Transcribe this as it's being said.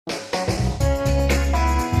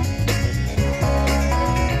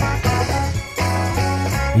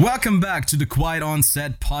Welcome back to the Quiet On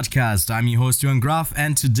Set podcast. I'm your host, Johan Graf,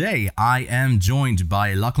 and today I am joined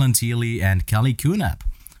by Lachlan Thiele and Kelly Kunap.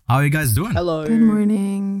 How are you guys doing? Hello. Good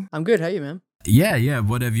morning. I'm good. How are you, man? Yeah.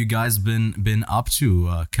 What have you guys been up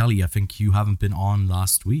to? Kelly, I think you haven't been on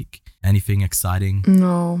last week. Anything exciting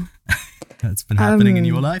No. that's been happening in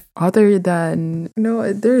your life? Other than,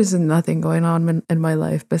 no, there is nothing going on in my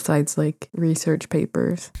life besides like research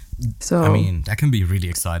papers. So, I mean, that can be really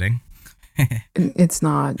exciting. it's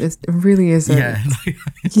not. It really isn't. Yeah,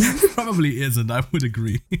 it probably isn't. I would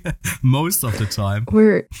agree. Most of the time.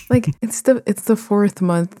 We're like, it's the fourth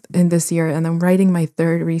month in this year, and I'm writing my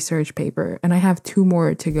third research paper, and I have 2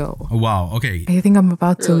 more to go. Oh, wow. Okay. I think I'm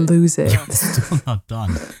about to lose it. Still not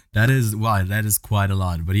done. That is quite a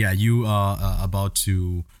lot. But yeah, you are about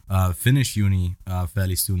to finish uni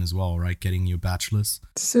fairly soon as well, right? Getting your bachelor's.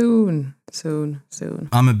 Soon.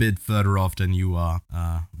 I'm a bit further off than you are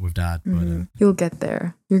with that, but You'll get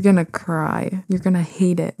there. You're gonna cry. You're gonna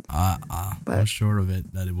hate it. I'm sure of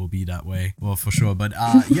it that it will be that way. Well, for sure. But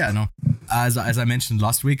yeah, no. As I mentioned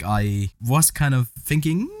last week, I was kind of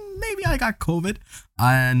thinking maybe I got COVID,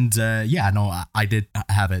 and I did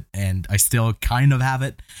have it, and I still kind of have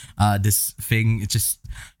it. This thing, it just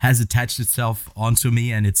has attached itself onto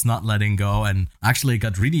me, and it's not letting go. And actually, it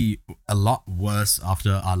got really a lot worse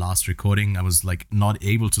after our last recording. I was like not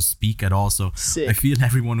able to speak at all. So Sick. I feel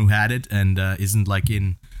everyone who had it and isn't like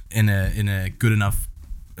in a good enough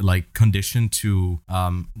like condition to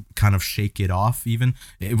kind of shake it off. Even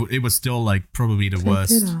it was still like probably the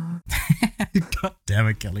worst. God damn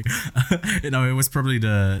it, Kelly. It was probably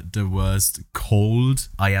the worst cold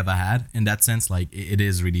I ever had in that sense. Like it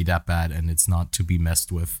is really that bad, and it's not to be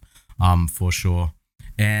messed with, for sure.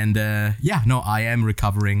 And I am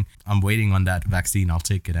recovering. I'm waiting on that vaccine. I'll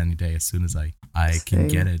take it any day as soon as I can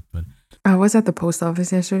get it. But I was at the post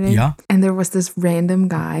office yesterday. Yeah. And there was this random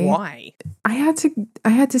guy. Why? I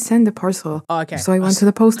had to send a parcel. Oh, okay. So I went to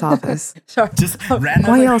the post office. Sorry. just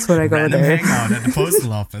random. Why else would I go random there? Hangout at the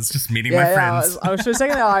postal office, just meeting my friends. I was for a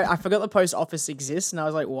second there, I forgot the post office exists, and I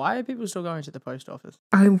was like, why are people still going to the post office?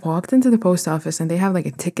 I walked into the post office and they have like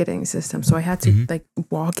a ticketing system. So I had to like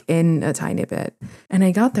walk in a tiny bit. And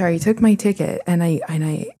I got there, I took my ticket and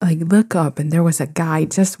I like look up and there was a guy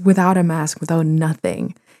just without a mask, without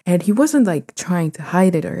nothing. And he wasn't like trying to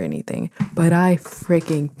hide it or anything, but I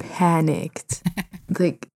freaking panicked.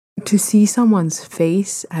 Like to see someone's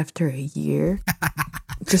face after a year,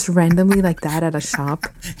 just randomly like that at a shop.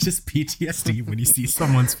 Just PTSD when you see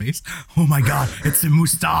someone's face. Oh my god, it's a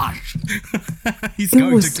moustache. He's It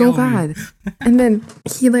going was to so kill me. bad. And then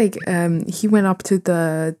he went up to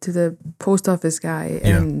the post office guy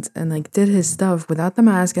and like did his stuff without the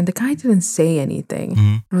mask, and the guy didn't say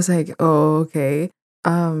anything. I was like, oh, okay.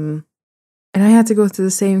 And I had to go to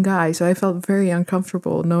the same guy, so I felt very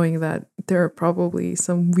uncomfortable knowing that there are probably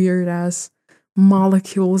some weird ass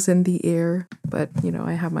molecules in the air. But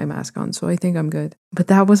I have my mask on, so I think I'm good. But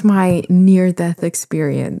that was my near death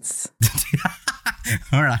experience.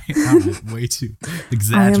 All right, way too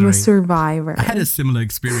exaggerating. I am a survivor. I had a similar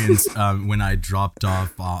experience when I dropped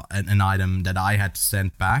off an item that I had to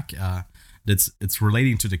send back. It's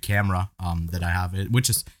relating to the camera that I have, which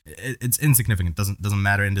is it's insignificant, doesn't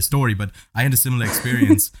matter in the story. But I had a similar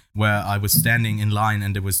experience where I was standing in line,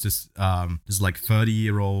 and there was this like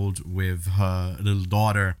 30-year-old with her little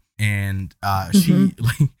daughter, and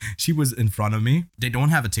she was in front of me. They don't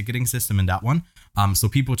have a ticketing system in that one, so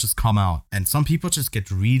people just come out, and some people just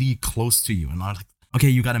get really close to you, and I'm like, okay,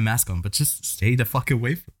 you got a mask on, but just stay the fuck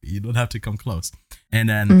away from me. You don't have to come close. And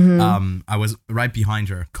then I was right behind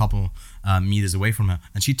her, a couple meters away from her,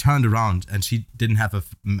 and she turned around and she didn't have a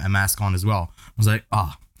mask on as well. I was like,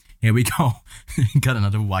 here we go. Got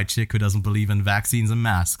another white chick who doesn't believe in vaccines and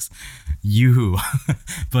masks. Yoo-hoo.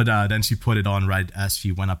 But then she put it on right as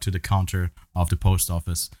she went up to the counter of the post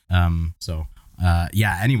office.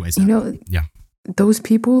 Anyways. Yeah. Those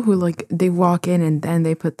people who like they walk in and then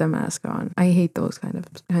they put the mask on. I hate those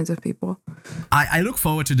kinds of people. I look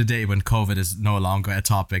forward to the day when COVID is no longer a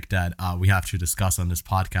topic that we have to discuss on this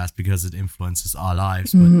podcast because it influences our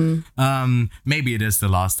lives. But maybe it is the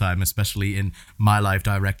last time, especially in my life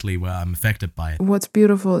directly where I'm affected by it. What's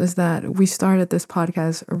beautiful is that we started this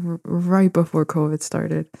podcast right before COVID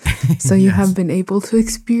started. So you have been able to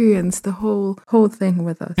experience the whole thing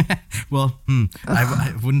with us. Well,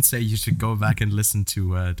 I wouldn't say you should go back and listen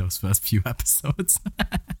to those first few episodes.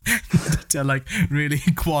 They're like really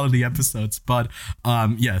quality episodes, but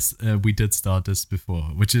yes, we did start this before,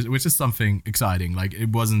 which is something exciting. Like it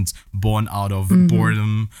wasn't born out of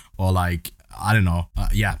boredom or like I don't know,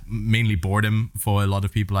 mainly boredom for a lot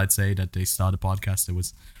of people. I'd say that they start a podcast. It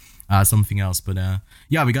was something else. But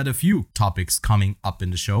yeah, we got a few topics coming up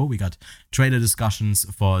in the show. We got trailer discussions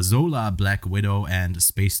for Zola, Black Widow, and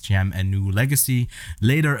Space Jam: A New Legacy.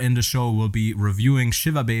 Later in the show, we'll be reviewing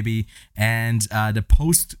Shiva Baby and the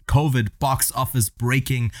post-COVID box office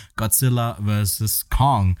breaking Godzilla vs.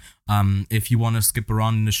 Kong. If you want to skip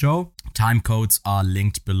around in the show, time codes are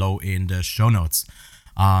linked below in the show notes.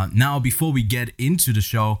 Now, before we get into the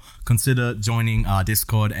show, consider joining our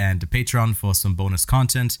Discord and the Patreon for some bonus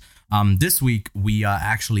content. This week, we are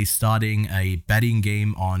actually starting a betting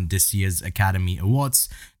game on this year's Academy Awards.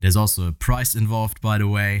 There's also a prize involved, by the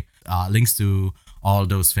way. Links to all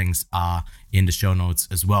those things are in the show notes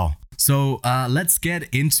as well. So let's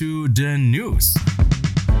get into the news.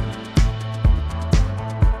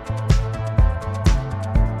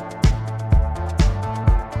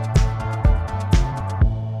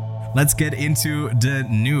 Let's get into the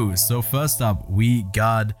news. So first up, we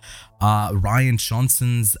got Rian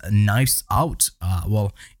Johnson's Knives Out.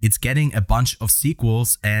 Well, it's getting a bunch of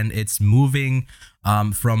sequels and it's moving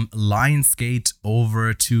from Lionsgate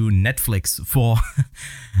over to Netflix for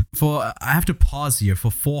I have to pause here, for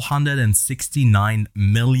 $469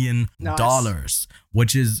 million. Nice.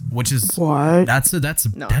 Which is What? that's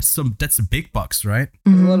a big bucks, right?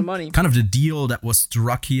 That's a lot of money. Kind of the deal that was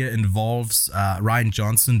struck here involves Rian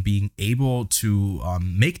Johnson being able to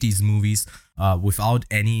make these movies without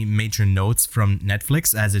any major notes from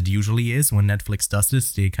Netflix, as it usually is when Netflix does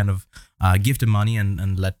this. They kind of give the money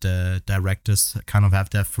and let the directors kind of have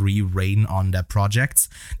their free reign on their projects.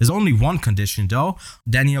 There's only one condition though.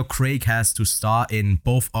 Daniel Craig has to star in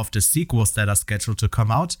both of the sequels that are scheduled to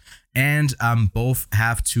come out, and both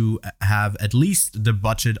have to have at least the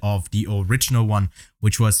budget of the original one,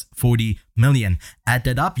 which was 40 million. Add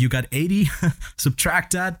that up, you got 80,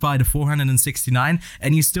 subtract that by the 469,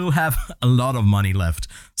 and you still have a lot of money left.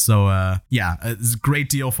 So yeah, it's a great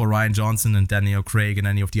deal for Rian Johnson and Daniel Craig and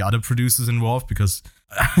any of the other producers involved, because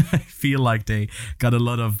I feel like they got a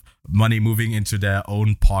lot of money moving into their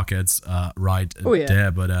own pockets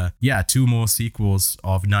there. But yeah, 2 more sequels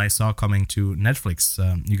of Knives Out coming to Netflix.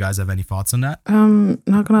 You guys have any thoughts on that?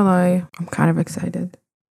 Not gonna lie, I'm kind of excited.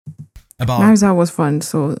 About Knives Out was fun,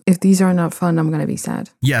 so if these are not fun, I'm gonna be sad.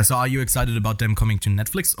 Yeah, so are you excited about them coming to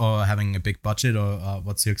Netflix or having a big budget, or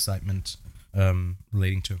what's your excitement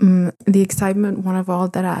relating to? The excitement, first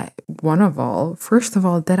of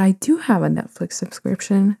all, that I do have a Netflix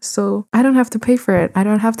subscription, so I don't have to pay for it. I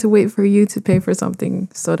don't have to wait for you to pay for something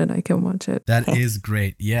so that I can watch it. That is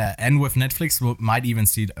great. Yeah, and with Netflix, we might even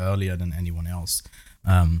see it earlier than anyone else,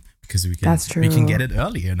 because we can get it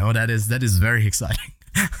early. You know, that is very exciting.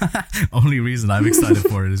 Only reason I'm excited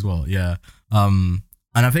for it as well. Yeah.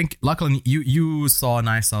 And I think, luckily, you saw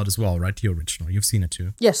Knives Out as well, right? The original. You've seen it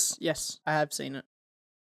too. Yes, I have seen it.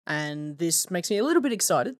 And this makes me a little bit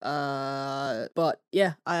excited. But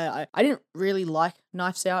yeah, I didn't really like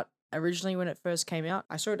Knives Out originally when it first came out.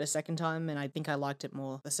 I saw it a second time, and I think I liked it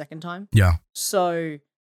more the second time. Yeah. So,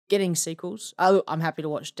 getting sequels, I'm happy to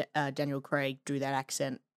watch Daniel Craig do that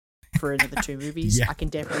accent for another 2 movies. Yeah. I can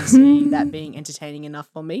definitely see that being entertaining enough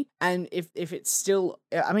for me. And if it's still,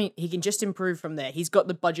 I mean, he can just improve from there. He's got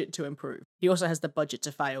the budget to improve. He also has the budget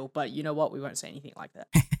to fail, but you know what? We won't say anything like that.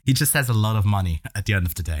 He just has a lot of money at the end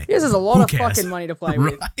of the day. He has a lot of fucking money to play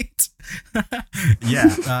with. Right?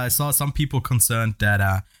 Yeah, I saw some people concerned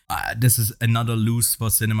that this is another lose for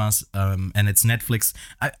cinemas, and it's Netflix.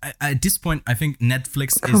 At this point, I think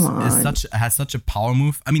Netflix has such a power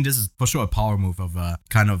move. I mean, this is for sure a power move of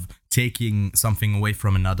kind of taking something away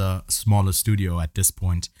from another smaller studio at this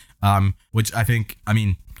point, which I think, I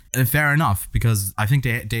mean, fair enough, because I think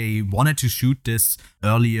they wanted to shoot this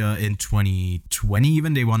earlier in 2020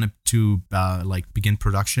 even. They wanted to begin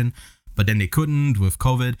production, but then they couldn't with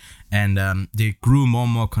COVID, and they grew more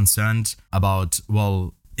and more concerned about,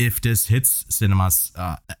 well, if this hits cinemas,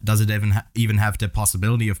 does it even have the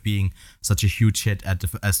possibility of being such a huge hit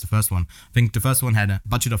as the first one? I think the first one had a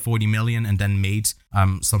budget of 40 million and then made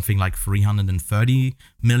something like 330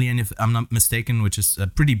 million, if I'm not mistaken, which is a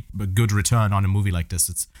pretty good return on a movie like this.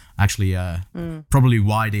 It's actually probably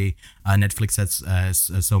why Netflix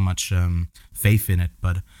has so much faith in it.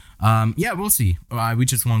 But yeah, we'll see. We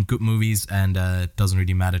just want good movies, and it doesn't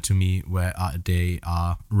really matter to me where they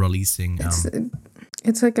are releasing.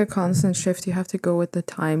 It's like a constant shift. You have to go with the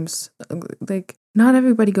times. Like, not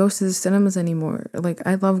everybody goes to the cinemas anymore. Like,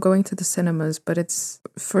 I love going to the cinemas, but it's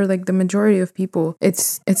for like the majority of people,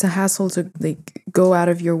 it's a hassle to like go out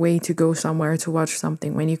of your way to go somewhere to watch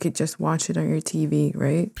something when you could just watch it on your TV,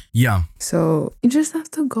 right? Yeah. So you just have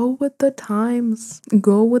to go with the times,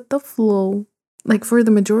 go with the flow. like for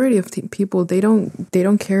the majority of people, they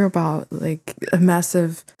don't care about like a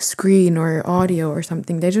massive screen or audio or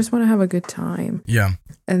something. They just want to have a good time. Yeah.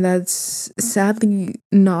 And that's sadly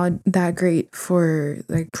not that great for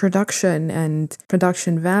like production and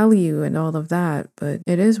production value and all of that, but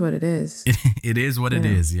it is what it is. It is what it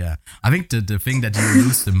is, yeah. I think the thing that you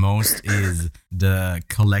lose the most is the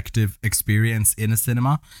collective experience in a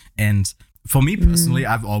cinema. And for me personally,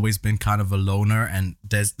 I've always been kind of a loner, and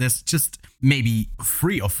there's just maybe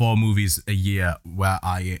 3 or 4 movies a year where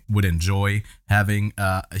I would enjoy having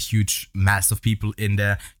a huge mass of people in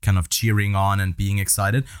there kind of cheering on and being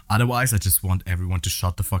excited. Otherwise, I just want everyone to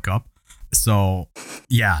shut the fuck up. So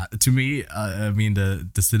yeah, to me, I mean,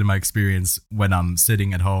 the cinema experience when I'm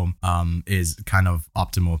sitting at home is kind of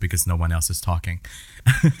optimal because no one else is talking.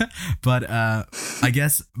 But I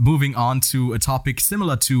guess moving on to a topic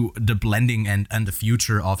similar to the blending and the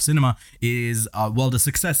future of cinema is, the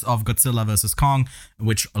success of Godzilla vs. Kong,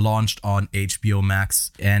 which launched on HBO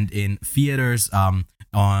Max and in theaters on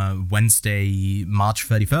Wednesday, March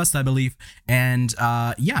 31st, I believe. And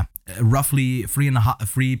roughly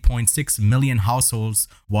 3.6 million households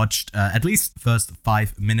watched at least first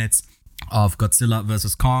 5 minutes of Godzilla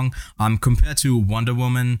vs. Kong, compared to Wonder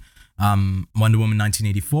Woman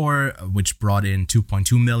 1984, which brought in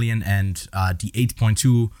 2.2 million, and the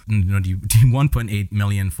 1.8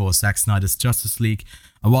 million for Zack Snyder's Justice League.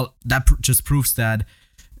 That just proves that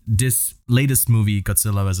this latest movie,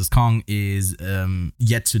 Godzilla vs. Kong, is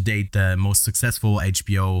yet to date the most successful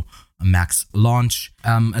HBO Max launch,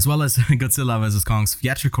 as well as Godzilla vs. Kong's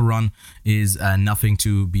theatrical run is nothing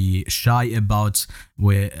to be shy about.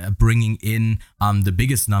 We're bringing in the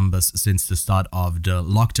biggest numbers since the start of the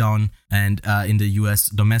lockdown, and in the US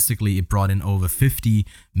domestically it brought in over 50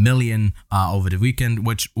 million over the weekend,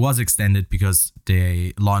 which was extended because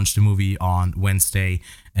they launched the movie on Wednesday,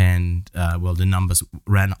 and the numbers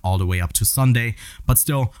ran all the way up to Sunday. But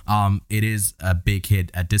still, it is a big hit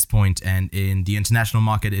at this point, and in the international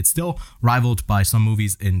market it's still rivaled by some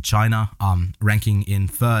movies in China, ranking in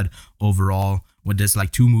 3rd overall. Where there's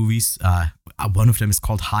like 2 movies. One of them is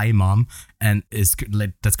called Hi Mom, and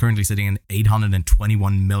that's currently sitting in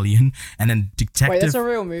 821 million. And then Detective. Wait, that's a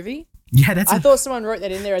real movie? Yeah, I thought someone wrote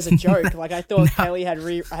that in there as a joke. Like I thought Kelly had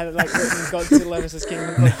written Godzilla vs.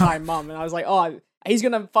 King called Hi Mom, and I was like, oh, he's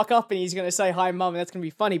gonna fuck up and he's gonna say hi mom, and that's gonna be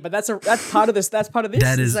funny. But that's part of this. That's part of this.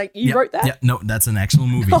 That is like you wrote that. Yeah, no, that's an actual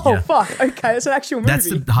movie. Oh fuck. Okay, that's an actual movie. That's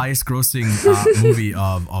the highest grossing movie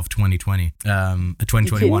of 2020.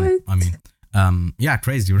 2021. I mean. Yeah,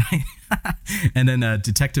 crazy, right? And then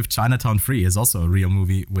Detective Chinatown 3 is also a real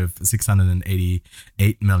movie with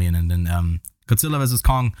 688 million. And then Godzilla vs.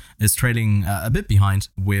 Kong is trailing a bit behind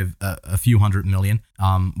with a few hundred million,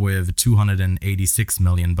 with 286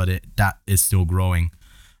 million, but that is still growing.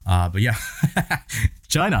 But yeah,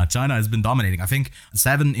 China has been dominating. I think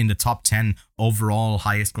 7 in the top 10 overall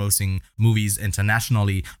highest grossing movies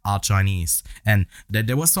internationally are Chinese. And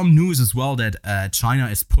there was some news as well that China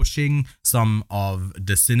is pushing some of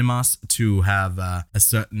the cinemas to have a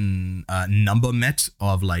certain number met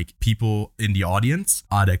of like people in the audience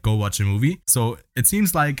that go watch a movie. So it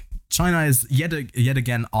seems like China is yet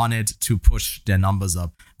again on it to push their numbers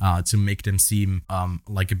up, to make them seem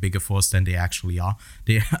like a bigger force than they actually are.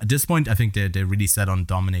 At this point, I think they're really set on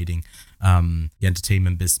dominating the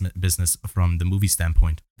entertainment business from the movie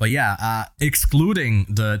standpoint. But yeah, excluding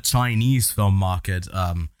the Chinese film market,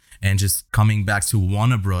 and just coming back to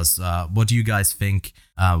Warner Bros., what do you guys think?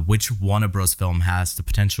 Which Warner Bros. Film has the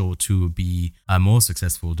potential to be more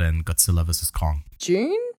successful than Godzilla vs. Kong?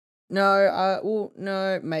 June?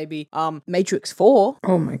 No, maybe. Matrix 4.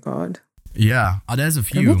 Oh my god. Yeah, there's a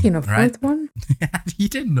few. They're making a 4th right? one? You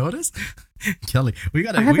didn't notice? Kelly, we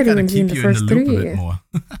gotta seen keep the you in the first loop 3. a bit more.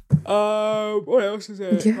 What else is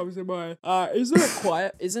there? Yeah. Comes to mind?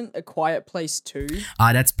 Isn't a Quiet Place 2?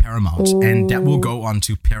 That's Paramount, and that will go on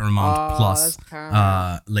to Paramount Plus that's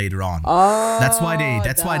Paramount. later on. That's why they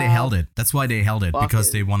held it. That's why they held it,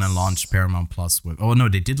 because they want to launch Paramount Plus with. Oh no,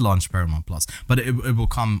 they did launch Paramount Plus, but it will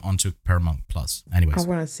come onto Paramount Plus anyways. I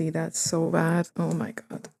want to see that so bad. Oh my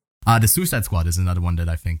god. The Suicide Squad is another one that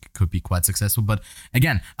I think could be quite successful, but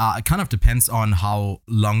again, it kind of depends on how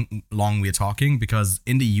long we're talking, because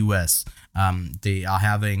in the US, they are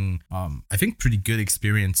having, I think, pretty good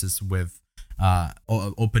experiences with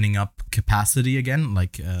opening up capacity again,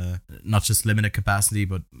 like not just limited capacity,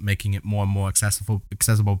 but making it more and more accessible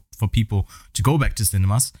for people to go back to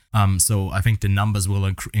cinemas. So I think the numbers will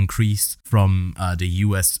increase from the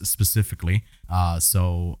US specifically.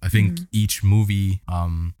 So I think each movie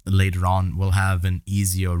later on will have an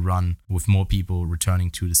easier run with more people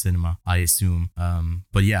returning to the cinema, I assume.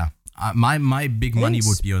 But yeah, My big money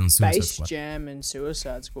would be on Suicide Space Squad. Jam and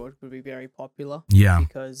Suicide Squad would be very popular. Yeah.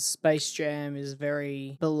 Because Space Jam is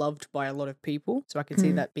very beloved by a lot of people. So I could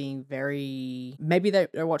see that being very... Maybe they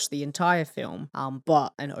watch the entire film,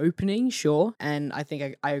 but an opening, sure. And I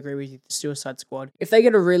think I agree with you, the Suicide Squad. If they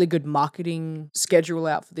get a really good marketing schedule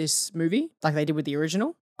out for this movie, like they did with the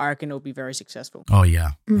original, I reckon it'll be very successful. Oh,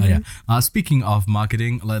 yeah. Speaking of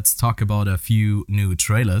marketing, let's talk about a few new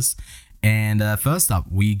trailers. And first up,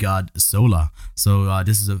 we got Zola. So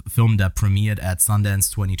this is a film that premiered at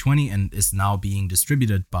Sundance 2020 and is now being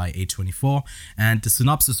distributed by A24. And the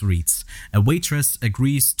synopsis reads, a waitress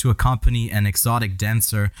agrees to accompany an exotic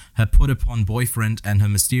dancer, her put-upon boyfriend, and her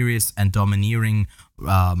mysterious and domineering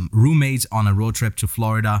roommate on a road trip to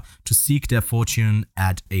Florida to seek their fortune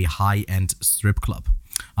at a high-end strip club.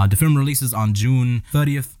 The film releases on June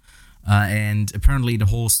 30th. And apparently the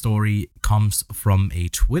whole story comes from a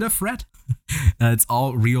Twitter thread. It's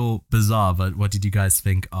all real bizarre, but what did you guys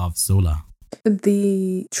think of Zola?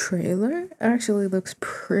 The trailer actually looks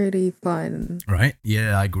pretty fun. Right?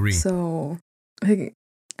 Yeah, I agree. So, like,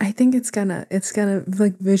 I think it's gonna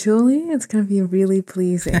like visually, it's gonna be really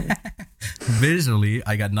pleasing. Visually,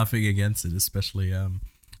 I got nothing against it, especially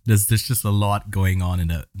there's just a lot going on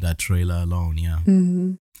in that trailer alone. Yeah.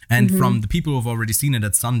 Mm-hmm. And from the people who've already seen it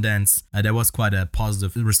at Sundance, there was quite a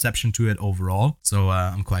positive reception to it overall. So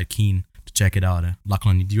I'm quite keen to check it out.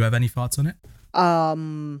 Lachlan, do you have any thoughts on it?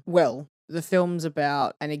 Well, the film's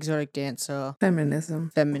about an exotic dancer.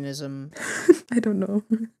 Feminism. I don't know.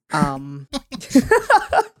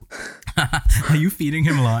 Are you feeding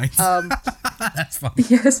him lines? That's funny.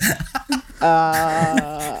 Yes.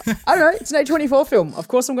 I don't know. It's an A24 film. Of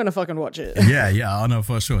course I'm going to fucking watch it. Yeah, I know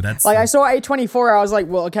for sure. That's like, I saw A24, I was like,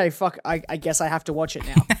 well, okay, fuck, I guess I have to watch it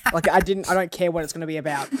now. Like, I don't care what it's going to be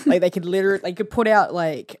about. Like, they could put out,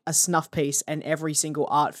 like, a snuff piece and every single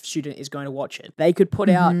art student is going to watch it. They could put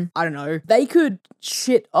out, I don't know, they could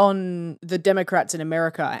shit on the Democrats in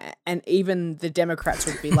America and even the Democrats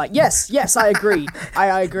would be like, yes, I agree.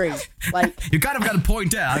 I agree. Like, you kind of got a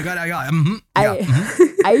point there.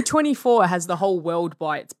 A24 has the whole world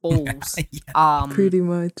by its balls. Yeah. Pretty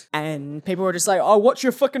much. And people are just like, oh, watch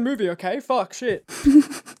your fucking movie, okay? Fuck, shit.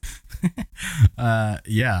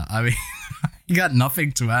 Yeah, I mean, you got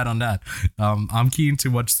nothing to add on that. I'm keen to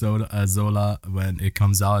watch Zola when it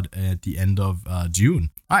comes out at the end of June.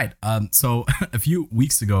 All right, so a few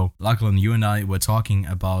weeks ago, Lachlan, you and I were talking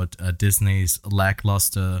about Disney's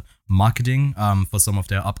lackluster marketing for some of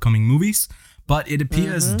their upcoming movies. But it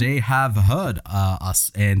appears they have heard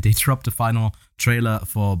us and they dropped the final trailer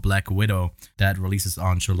for Black Widow that releases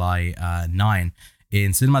on July 9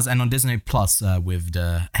 in cinemas and on Disney Plus with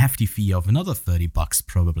the hefty fee of another $30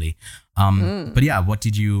 probably. But yeah, what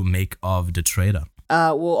did you make of the trailer?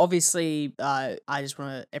 Well, obviously, I just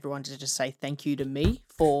want everyone to just say thank you to me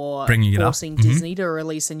for forcing Disney to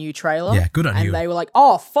release a new trailer. Yeah, good on you. And they were like,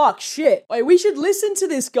 oh, fuck, shit. Wait, we should listen to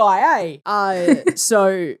this guy, eh?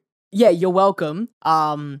 So... Yeah, you're welcome.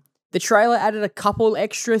 The trailer added a couple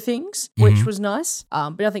extra things, which was nice,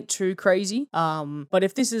 but nothing too crazy. But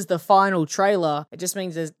if this is the final trailer, it just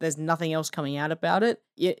means there's nothing else coming out about it.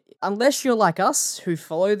 Unless you're like us, who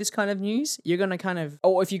follow this kind of news, you're going to kind of...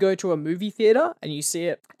 Or if you go to a movie theater and you see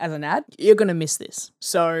it as an ad, you're going to miss this.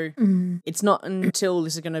 So it's not until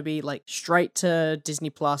this is going to be like straight to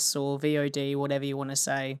Disney Plus or VOD, whatever you want to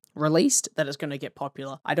say, released, that it's going to get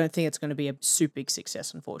popular. I don't think it's going to be a super big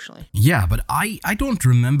success, unfortunately. Yeah, but I don't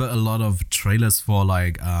remember a lot of trailers for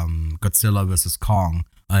like Godzilla versus Kong,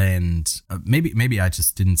 and maybe I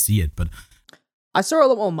just didn't see it, but I saw a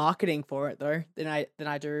lot more marketing for it though than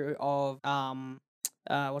I do of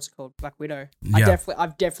what's it called, Black Widow. Yeah.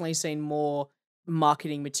 I've definitely seen more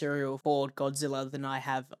marketing material for Godzilla than I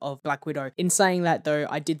have of Black Widow. In saying that though,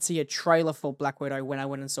 I did see a trailer for Black Widow when I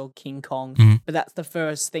went and saw King Kong, but that's the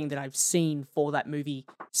first thing that I've seen for that movie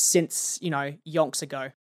since, yonks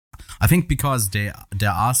ago. I think because there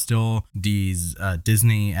are still these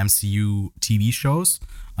Disney MCU TV shows,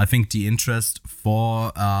 I think the interest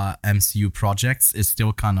for MCU projects is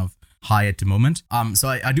still kind of high at the moment. So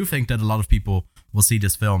I do think that a lot of people will see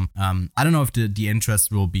this film. I don't know if the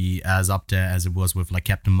interest will be as up there as it was with like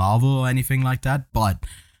Captain Marvel or anything like that, but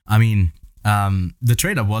I mean, the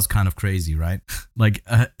trailer was kind of crazy, right? Like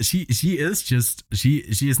she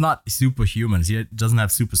is not superhuman. She doesn't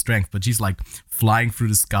have super strength, but she's like flying through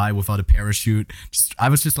the sky without a parachute. I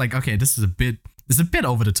was just like, okay, this is a bit is a bit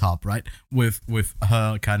over the top, right? With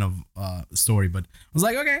her kind of story, but I was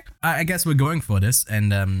like, okay, I guess we're going for this,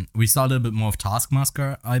 and we saw a little bit more of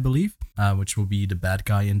Taskmaster, I believe, which will be the bad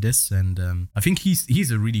guy in this, and I think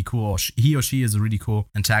he's a really cool, or he or she is a really cool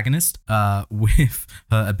antagonist, with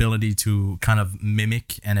her ability to kind of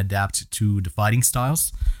mimic and adapt to the fighting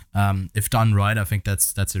styles. If done right, I think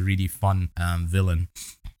that's a really fun villain.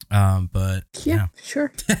 But yeah,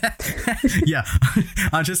 sure. Yeah,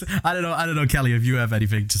 I don't know, Kelly, if you have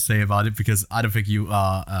anything to say about it, because I don't think you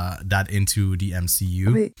are that into the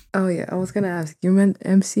MCU. Wait, oh yeah, I was gonna ask. You meant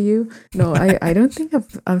MCU? No, I don't think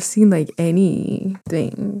I've seen like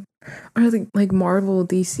anything. Or like Marvel,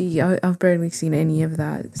 DC, I've barely seen any of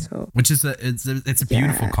that. So, which is it's a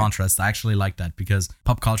beautiful contrast. I actually like that, because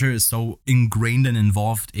pop culture is so ingrained and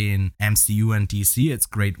involved in MCU and DC. It's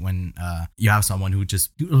great when you have someone who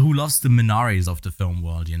loves the minorities of the film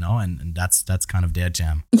world, and that's kind of their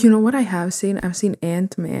jam. You know what I have seen? I've seen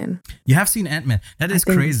Ant-Man. You have seen Ant-Man? That is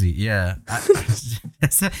crazy. Yeah,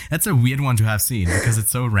 that's a weird one to have seen, because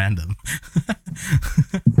it's so random.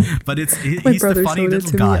 But he's the funny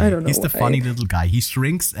little guy. He's the funny little guy. He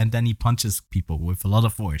shrinks and then he punches people with a lot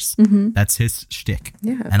of force. Mm-hmm. That's his shtick.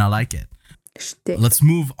 Yeah. And I like it. Shtick. Let's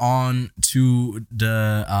move on to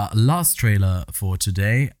the last trailer for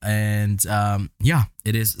today. And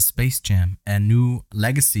it is Space Jam: A New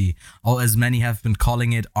Legacy, or as many have been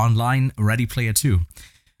calling it online, Ready Player 2.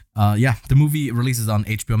 The movie releases on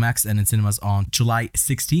HBO Max and in cinemas on July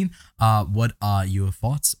 16. What are your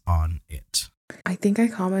thoughts on it? I think I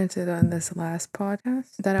commented on this last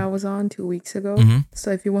podcast that I was on 2 weeks ago. Mm-hmm. So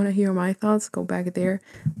if you want to hear my thoughts, go back there.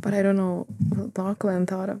 But I don't know what Lachlan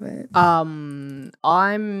thought of it. I'm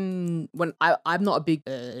not a big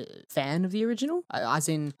fan of the original. As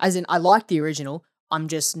in, I like the original. I'm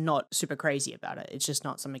just not super crazy about it. It's just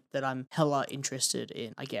not something that I'm hella interested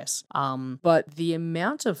in, I guess. But the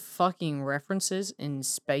amount of fucking references in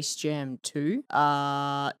Space Jam 2,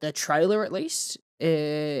 the trailer at least,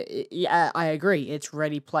 yeah, I agree. It's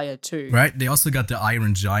Ready Player 2. Right? They also got the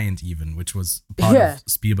Iron Giant even, which was part of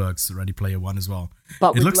Spielberg's Ready Player 1 as well.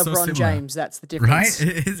 But with LeBron James, that's the difference.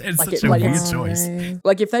 Right? It's like such a weird choice.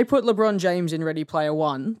 Like, if they put LeBron James in Ready Player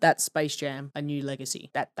 1, that's Space Jam: A New Legacy.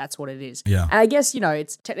 That's what it is. Yeah. And I guess,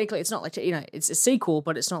 it's technically, it's not like, it's a sequel,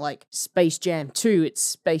 but it's not like Space Jam 2, it's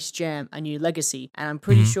Space Jam: A New Legacy. And I'm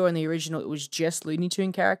pretty sure in the original it was just Looney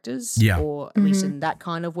Tune characters. Yeah. Or at least in that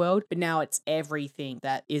kind of world. But now it's everything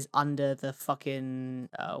that is under the fucking,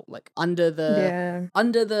 under the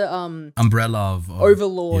umbrella of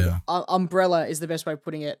Overlord. Yeah. Umbrella is the best way of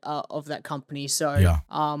putting it, of that company. So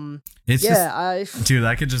it's dude,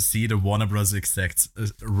 I could just see the Warner Bros. Execs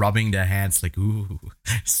rubbing their hands like, ooh,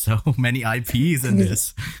 so many IPs in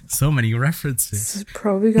this, so many references. It's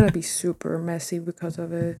probably gonna be super messy because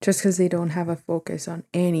of it, just because they don't have a focus on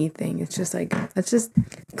anything. It's just like, let's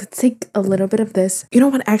take a little bit of this. You know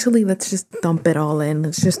what? Actually, let's just dump it all in.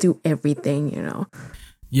 Let's just do everything.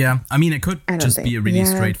 Yeah, I mean, it could just be a really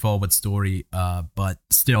straightforward story, but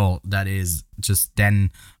still, that is just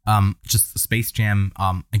then just Space Jam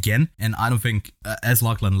again. And I don't think, as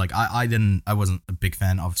Lachlan, like I wasn't a big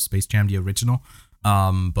fan of Space Jam, the original,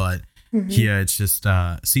 but here it's just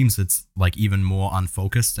seems it's like even more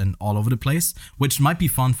unfocused and all over the place, which might be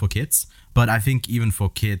fun for kids, but I think even for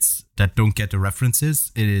kids that don't get the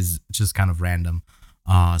references, it is just kind of random.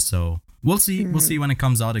 So we'll see. We'll see when it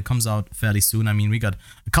comes out. It comes out fairly soon. I mean, we got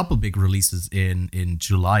a couple big releases in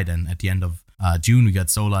July. Then at the end of June, we got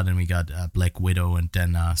Solar, then we got Black Widow, and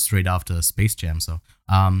then straight after Space Jam. So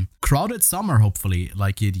crowded summer, hopefully,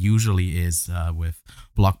 like it usually is with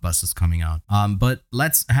blockbusters coming out. But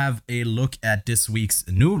let's have a look at this week's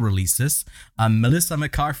new releases. Melissa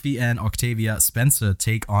McCarthy and Octavia Spencer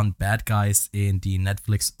take on bad guys in the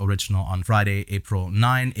Netflix original on Friday, April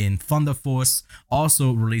 9 in Thunder Force.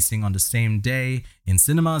 Also releasing on the same day in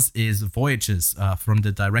cinemas is Voyages from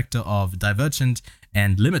the director of Divergent,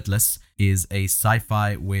 and Limitless is a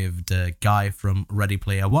sci-fi with the guy from Ready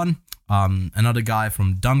Player One, another guy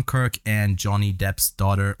from Dunkirk, and Johnny Depp's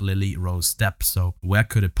daughter Lily Rose Depp. So where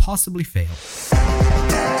could it possibly fail?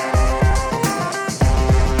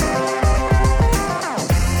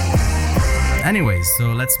 Anyways,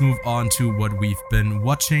 so let's move on to what we've been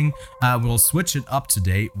watching. We'll switch it up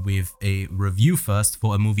today with a review first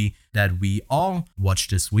for a movie that we all watched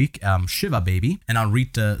this week, Shiva Baby. And I'll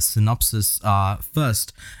read the synopsis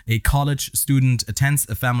first. A college student attends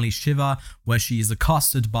a family Shiva where she is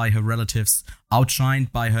accosted by her relatives,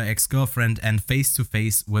 outshined by her ex-girlfriend, and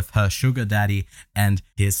face-to-face with her sugar daddy and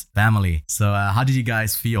his family. So how did you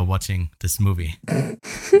guys feel watching this movie? I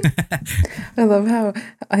love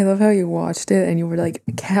how you watched it and you were like,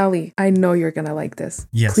 Callie, I know you're gonna like this.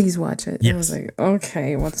 Yes. Please watch it. Yes. And I was like,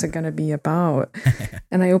 okay, what's it gonna be about?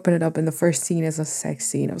 And I opened it up and the first scene is a sex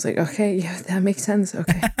scene. I was like, okay, yeah, that makes sense.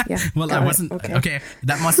 Okay. Yeah. Well, I wasn't okay.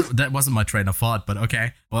 That wasn't my train of thought, but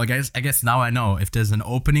okay. Well, I guess now I know. If there's an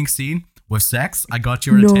opening scene with sex, I got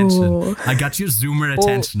your attention. I got your zoomer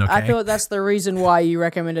attention, okay? I thought that's the reason why you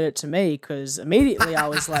recommended it to me, because immediately I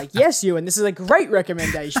was like, yes, Ewan, this is a great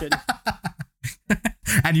recommendation.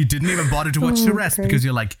 And you didn't even bother to watch the rest because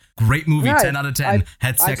you're like, great movie, 10 out of 10,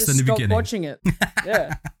 had sex in the beginning. I just stopped watching it.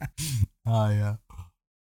 Yeah. Oh, yeah.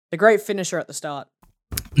 The great finisher at the start.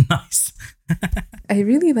 Nice. I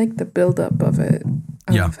really like the build-up of it,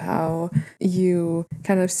 of how you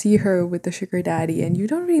kind of see her with the sugar daddy and you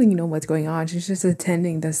don't really know what's going on. She's just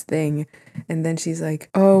attending this thing and then she's like,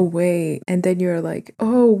 oh, wait. And then you're like,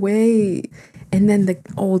 oh, wait. And then the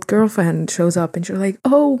old girlfriend shows up and you're like,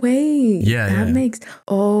 oh, wait. That makes,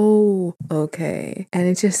 oh, okay. And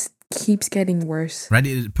it just keeps getting worse. Right?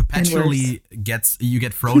 It perpetually you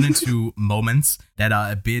get thrown into moments that are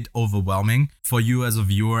a bit overwhelming for you as a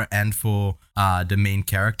viewer and for the main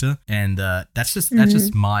character. And that's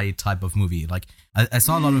just my type of movie. Like I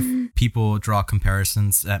saw a lot of people draw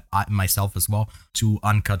comparisons, myself as well, to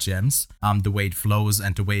Uncut Gems. The way it flows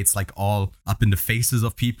and the way it's like all up in the faces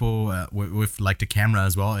of people with like the camera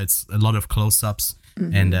as well. It's a lot of close-ups.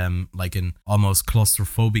 And like an almost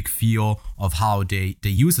claustrophobic feel of how they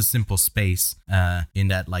use a simple space in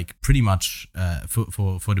that, like, pretty much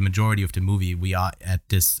for the majority of the movie we are at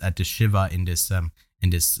this Shiva in this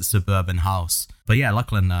suburban house. But yeah,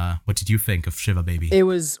 Lachlan, what did you think of Shiva Baby? It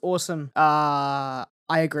was awesome. I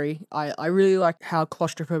agree. I really liked how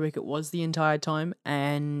claustrophobic it was the entire time,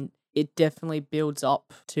 and it definitely builds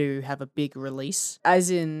up to have a big release. As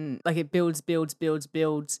in, like, it builds, and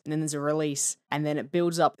then there's a release, and then it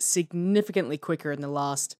builds up significantly quicker in the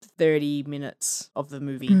last 30 minutes of the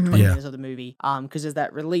movie, 20 minutes of the movie. Because there's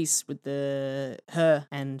that release with her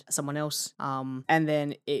and someone else. And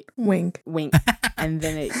then it wink. And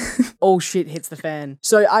then it all shit hits the fan.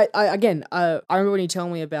 So I remember when you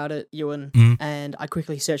told me about it, Ewan, and I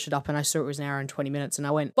quickly searched it up and I saw it was an hour and 20 minutes and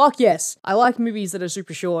I went, fuck yes, I like movies that are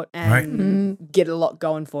super short and get a lot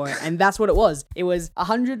going for it. And that's what it was. It was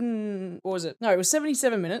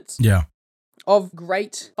 77 minutes. Yeah. Of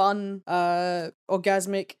great, fun,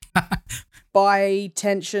 orgasmic, by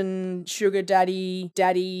tension, sugar daddy,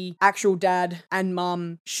 actual dad, and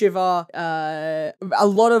mum, Shiva, a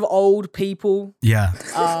lot of old people. Yeah.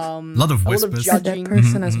 A lot of whispers. A lot of judging. That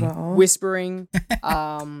person as well. Whispering.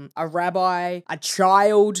 A rabbi, a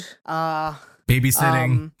child.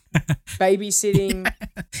 Babysitting.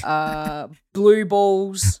 Blue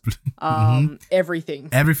balls, everything.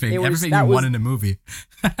 Everything you want in a movie.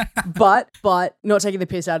 but not taking the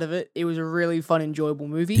piss out of it, it was a really fun, enjoyable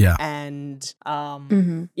movie. Yeah. And I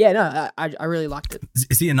really liked it.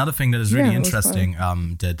 See, another thing that is really interesting,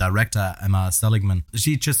 the director, Emma Seligman,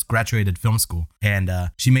 she just graduated film school and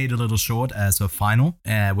she made a little short as a final,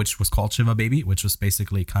 which was called Shiva Baby, which was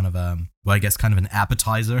basically kind of an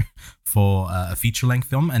appetizer for a feature-length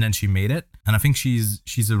film, and then she made it. And I think she's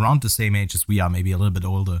around the same age as we are, maybe a little bit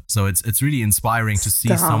older. So it's really inspiring to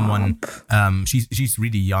see someone. She's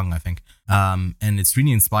really young, I think. And it's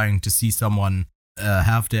really inspiring to see someone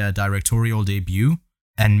have their directorial debut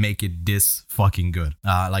and make it this fucking good.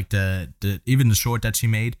 Like the even the short that she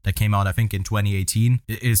made that came out, I think, in 2018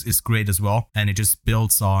 is great as well, and it just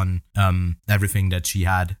builds on everything that she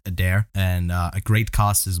had there, and a great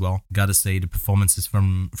cast as well. Gotta say, the performances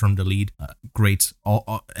from the lead, great.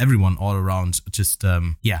 Everyone all around, just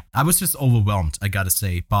I was just overwhelmed, I gotta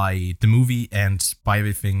say, by the movie and by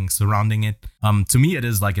everything surrounding it. To me, it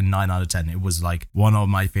is like a 9 out of 10. It was like one of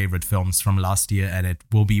my favorite films from last year, and it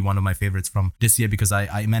will be one of my favorites from this year because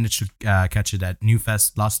I managed to catch it at New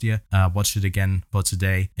Fest last year, watched it again for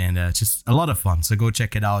today, and just a lot of fun. So go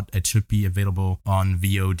check it out. It should be available on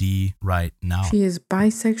VOD right now. She is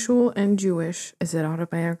bisexual and Jewish. Is it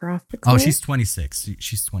autobiographical? Oh, she's 26.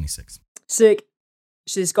 She's 26. Sick.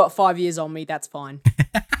 She's got 5 years on me. That's fine.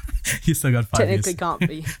 You still got 5 years. Technically can't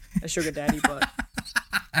be a sugar daddy, but...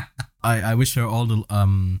 I wish her all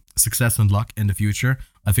the success and luck in the future.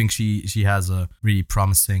 I think she has a really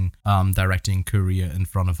promising directing career in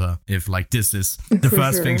front of her. If like this is the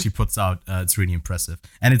first thing she puts out, it's really impressive,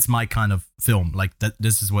 and it's my kind of film. Like that,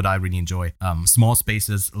 this is what I really enjoy. Small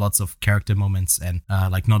spaces, lots of character moments, and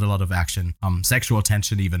like not a lot of action. Sexual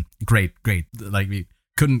tension, even great. Like we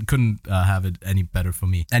couldn't have it any better for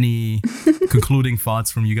me. Any concluding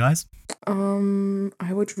thoughts from you guys?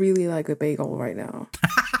 I would really like a bagel right now.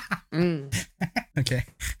 Okay.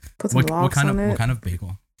 Put some lox on it. What kind of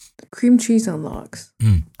bagel? Cream cheese on lox.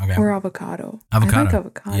 Okay. Or avocado. Avocado. I like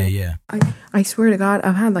avocado. Yeah. I swear to God,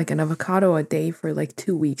 I've had like an avocado a day for like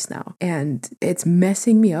 2 weeks now. And it's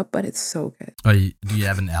messing me up, but it's so good. Do you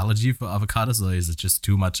have an allergy for avocados, or is it just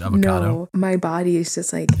too much avocado? No, my body is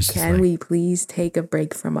just like, can we please take a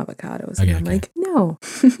break from avocados? And I'm like, no.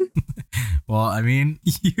 Well, I mean,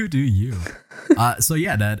 you do you. So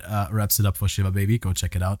yeah, that wraps it up for Shiva Baby. Go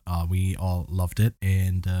check it out. We all loved it.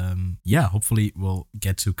 And yeah, hopefully we'll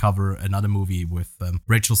get to cover another movie with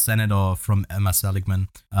Rachel Sennett or from Emma Seligman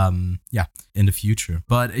in the future.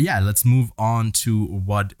 But yeah, let's move on to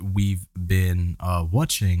what we've been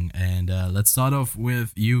watching. And let's start off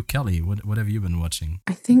with you, Kelly. What have you been watching?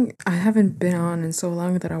 I think I haven't been on in so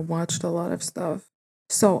long that I watched a lot of stuff.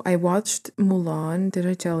 So I watched Mulan. Did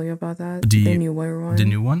I tell you about that? The new one. The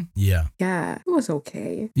new one? Yeah. Yeah, it was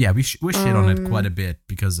okay. Yeah, we shit on it quite a bit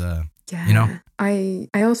because yeah. You know? I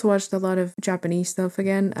also watched a lot of Japanese stuff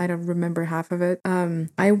again. I don't remember half of it.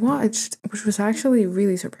 I watched, which was actually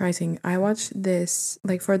really surprising. I watched this,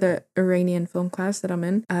 like for the Iranian film class that I'm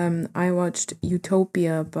in. I watched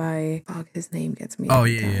Utopia by, his name gets me. Oh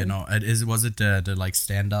yeah, no. Was it the like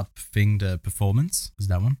stand-up thing, the performance? Is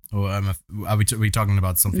that one? Or are we talking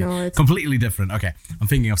about something completely different? Okay, I'm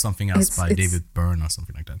thinking of something else by David Byrne or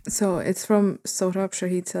something like that. So it's from Sohrab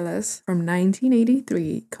Shahid Seles from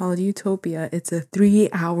 1983 called Utopia. It's a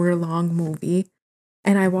 3-hour-long movie,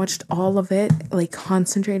 and I watched all of it like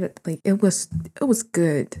concentrated. Like it was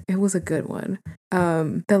good. It was a good one.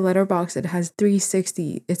 The letterbox, it has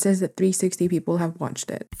 360. It says that 360 people have watched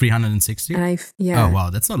it. 360? And oh wow,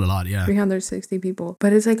 that's not a lot. Yeah, 360 people.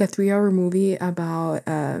 But it's like a 3-hour movie about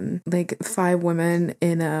like 5 women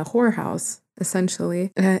in a whorehouse,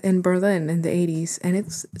 essentially, in Berlin in the 80s, and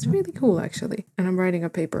it's really cool actually. And I'm writing a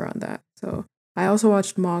paper on that. So I also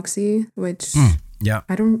watched Moxie, which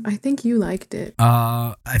I think you liked it.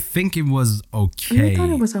 I think it was okay. I thought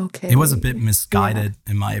it was okay. It was a bit misguided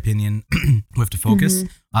in my opinion with the focus.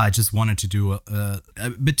 I just wanted to do a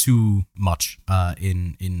bit too much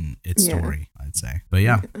in its story, I'd say. But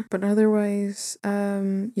yeah. But otherwise,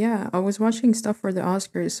 I was watching stuff for the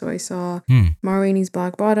Oscars, so I saw Ma Rainey's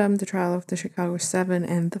Black Bottom, The Trial of the Chicago 7,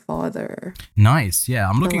 and The Father. Nice, yeah.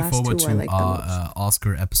 I'm looking forward to our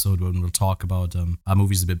Oscar episode when we'll talk about our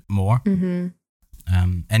movies a bit more.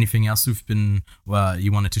 Anything else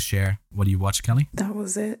you wanted to share? What do you watch, Kelly? That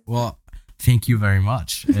was it. Well, thank you very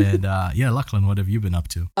much. And Lachlan, what have you been up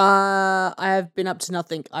to? I have been up to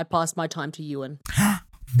nothing. I passed my time to Ewan.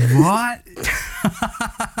 What?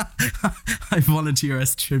 I volunteer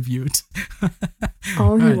as tribute.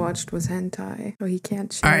 All he watched was hentai, so he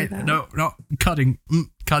can't share that. No, cutting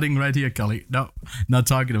right here, Kelly. No, not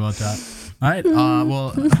talking about that. All right.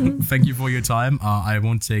 Well, thank you for your time. I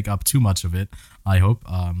won't take up too much of it, I hope.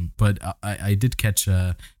 But I did catch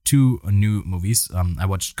 2 new movies. I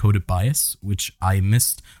watched Coded Bias, which I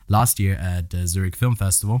missed last year at the Zurich Film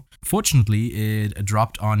Festival. Fortunately, it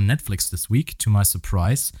dropped on Netflix this week, to my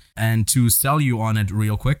surprise. And to sell you on it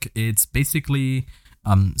real quick, it's basically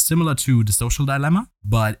similar to The Social Dilemma,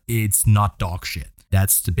 but it's not dog shit.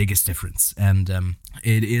 That's the biggest difference. And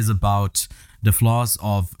it is about the flaws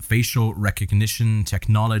of facial recognition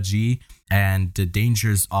technology and the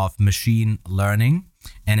dangers of machine learning.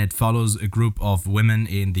 And it follows a group of women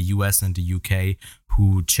in the US and the UK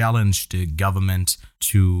who challenged the government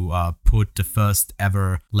to put the first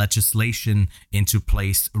ever legislation into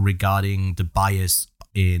place regarding the bias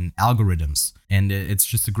in algorithms. And it's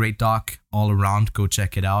just a great doc all around. Go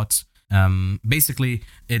check it out. Basically,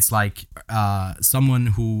 it's like someone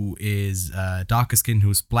who is darker skinned,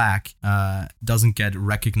 who's black, doesn't get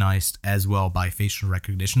recognized as well by facial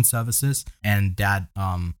recognition services, and that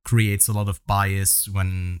creates a lot of bias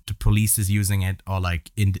when the police is using it, or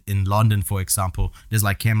like in London, for example, there's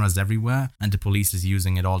like cameras everywhere, and the police is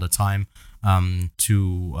using it all the time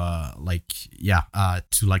to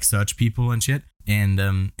search people and shit.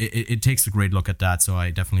 And it takes a great look at that, so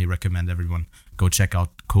I definitely recommend everyone go check out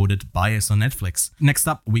Coded Bias on Netflix. Next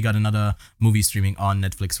up, we got another movie streaming on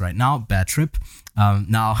Netflix right now, Bad Trip.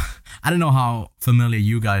 Now, I don't know how familiar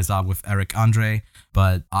you guys are with Eric Andre,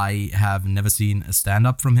 but I have never seen a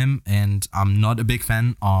stand-up from him, and I'm not a big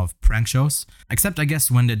fan of prank shows, except I guess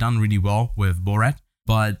when they're done really well with Borat.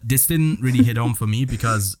 But this didn't really hit home for me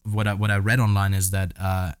because what I read online is that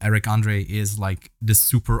Eric Andre is like this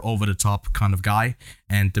super over the top kind of guy,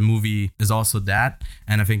 and the movie is also that.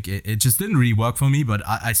 And I think it just didn't really work for me. But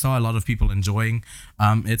I saw a lot of people enjoying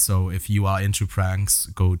it. So if you are into pranks,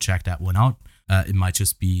 go check that one out. It might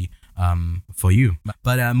just be for you.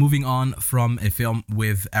 But moving on from a film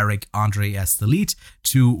with Eric Andre as the lead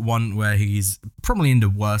to one where he's probably in the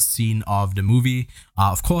worst scene of the movie.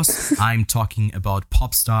 Of course, I'm talking about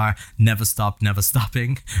Pop Star Never Stop, Never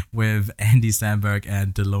Stopping with Andy Samberg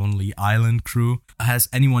and the Lonely Island crew. Has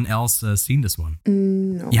anyone else seen this one?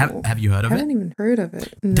 No. Have you heard of it? I haven't even heard of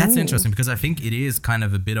it. No. That's interesting because I think it is kind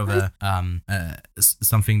of a bit of a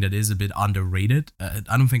something that is a bit underrated.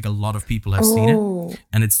 I don't think a lot of people have seen it.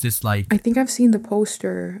 And it's just like... I think I've seen the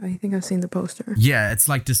poster. Yeah, it's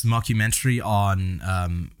like this mockumentary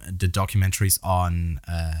on the documentaries on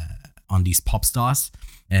these pop stars,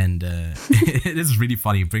 and it is really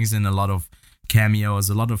funny. It brings in a lot of cameos,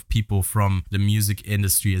 a lot of people from the music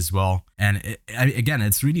industry as well, and again,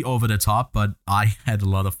 it's really over the top, but I had a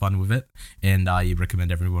lot of fun with it, and I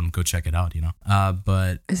recommend everyone go check it out.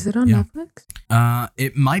 But is it on Netflix?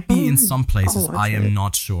 It might be in some places. I am it.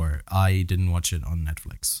 not sure. I didn't watch it on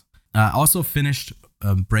Netflix. Also finished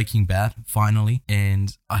Breaking Bad finally,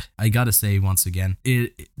 and I gotta say once again,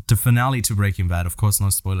 the finale to Breaking Bad, of course no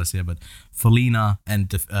spoilers here, but Felina and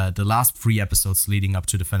the last 3 episodes leading up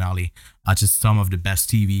to the finale are just some of the best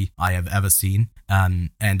TV I have ever seen. And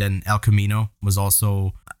then El Camino was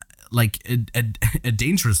also like a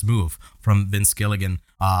dangerous move from Vince Gilligan,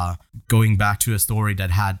 going back to a story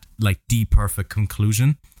that had like the perfect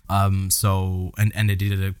conclusion. So they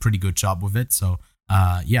did a pretty good job with it. So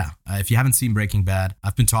if you haven't seen Breaking Bad,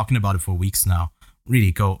 I've been talking about it for weeks now.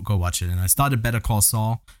 Really, go watch it. And I started Better Call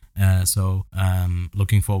Saul, so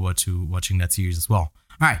looking forward to watching that series as well.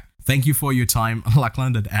 All right, thank you for your time,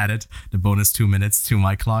 Lachlan, that added the bonus 2 minutes to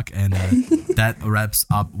my clock, and that wraps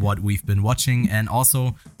up what we've been watching, and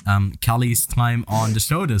also Kelly's time on the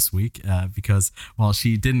show this week, because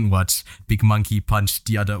she didn't watch Big Monkey Punch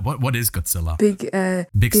the other. What is Godzilla?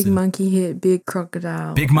 Big Monkey hit Big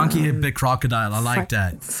Crocodile. Big Monkey hit Big Crocodile. I like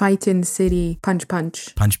that. Fight in City. Punch.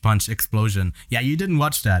 Punch Explosion. Yeah, you didn't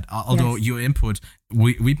watch that. Although your input,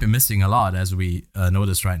 we've been missing a lot, as we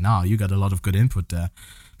notice right now. You got a lot of good input there.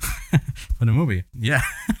 For the movie, yeah.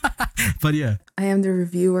 But yeah, I am the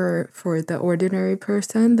reviewer for The Ordinary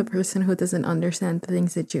Person, the person who doesn't understand the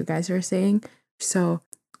things that you guys are saying. So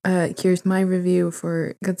here's my review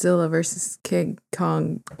for Godzilla versus King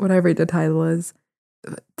Kong, whatever the title is.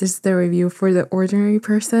 This is the review for The Ordinary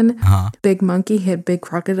Person. Big monkey hit big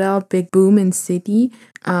crocodile, big boom in city,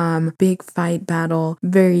 big fight battle,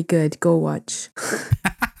 very good, go watch.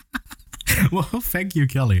 Well, thank you,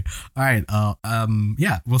 Kelly. All right.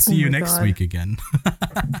 We'll see you next week again.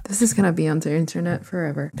 This is going to be on the internet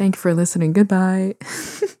forever. Thank you for listening. Goodbye.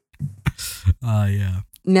 Yeah.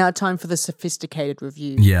 Now time for the sophisticated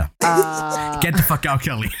review. Yeah. Get the fuck out,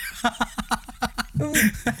 Kelly.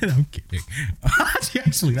 I'm kidding. She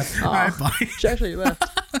actually left. All right, bye. She actually left.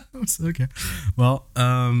 Okay. Well,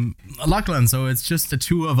 Lachlan, so it's just the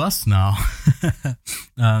two of us now.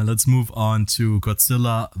 Let's move on to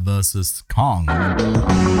Godzilla versus Kong.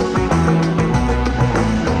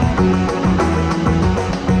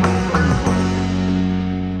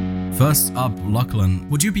 First up, Lachlan,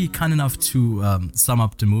 would you be kind enough to sum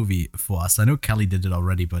up the movie for us? I know Kelly did it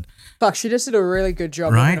already, but... Fuck, she just did a really good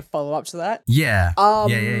job. Right? I'm going to follow up to that. Yeah.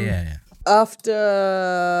 Yeah.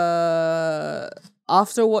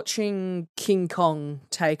 After watching King Kong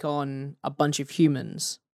take on a bunch of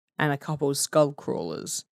humans and a couple of skull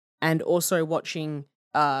crawlers, and also watching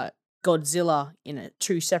Godzilla in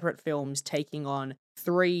 2 separate films taking on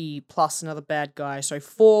 3 plus another bad guy, so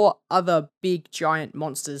 4 other big giant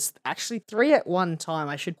monsters, actually 3 at one time,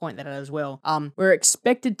 I should point that out as well. We're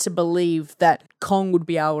expected to believe that Kong would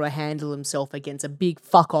be able to handle himself against a big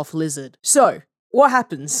fuck off lizard. So what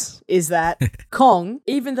happens is that Kong,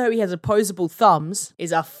 even though he has opposable thumbs,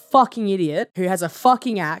 is a fucking idiot who has a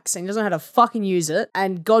fucking axe and doesn't know how to fucking use it,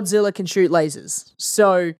 and Godzilla can shoot lasers.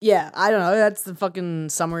 So, yeah, I don't know, that's the fucking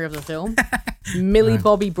summary of the film. Millie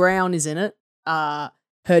Bobby Brown is in it.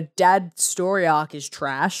 Her dad's story arc is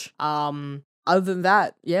trash. Other than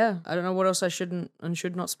that, yeah, I don't know what else I should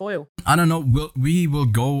not spoil. I don't know. We will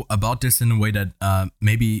go about this in a way that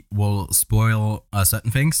maybe will spoil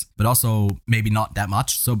certain things, but also maybe not that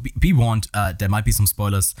much. So be warned, there might be some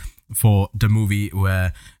spoilers for the movie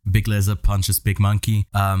where Big Lizard punches Big Monkey.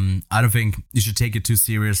 I don't think you should take it too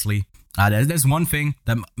seriously. There's one thing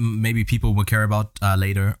that maybe people will care about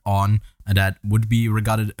later on that would be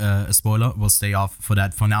regarded a spoiler. We'll stay off for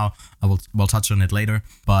that for now. We'll touch on it later.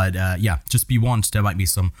 But yeah, just be warned, there might be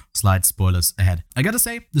some slight spoilers ahead. I gotta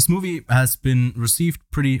say, this movie has been received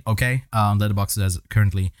pretty okay. Letterboxd has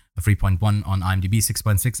currently a 3.1, on IMDb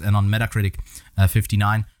 6.6, and on Metacritic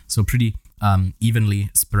 59. So pretty evenly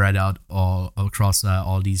spread out all across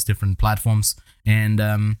all these different platforms.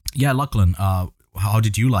 And yeah, Lachlan, how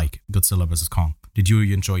did you like Godzilla vs. Kong? Did you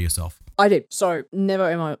enjoy yourself? I did. So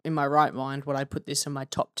never in my right mind would I put this in my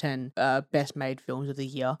top 10 best made films of the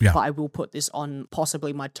year. Yeah. But I will put this on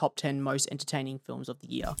possibly my top 10 most entertaining films of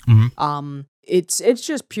the year. Mm-hmm. It's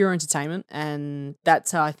just pure entertainment, and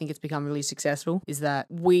that's how I think it's become really successful, is that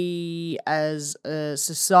we as a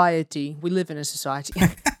society, we live in a society.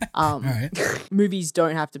 Right. Movies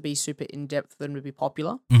don't have to be super in-depth for them to be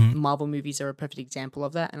popular. Mm-hmm. Marvel movies are a perfect example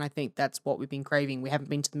of that, and I think that's what we've been craving. We haven't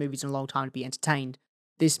been to the movies in a long time to be entertained.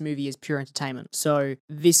 This movie is pure entertainment. So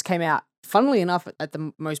this came out, funnily enough, at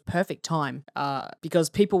the most perfect time,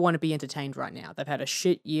 because people want to be entertained right now. They've had a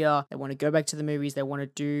shit year. They want to go back to the movies. They want to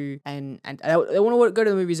do, and they want to go to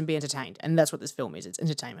the movies and be entertained. And that's what this film is. It's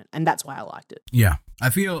entertainment. And that's why I liked it. Yeah,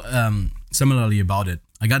 I feel similarly about it.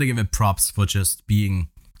 I gotta give it props for just being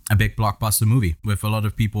a big blockbuster movie with a lot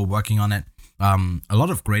of people working on it. A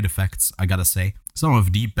lot of great effects, I gotta say. Some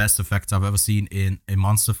of the best effects I've ever seen in a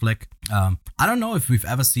monster flick. I don't know if we've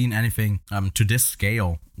ever seen anything to this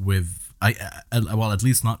scale with, well, at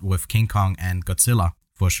least not with King Kong and Godzilla,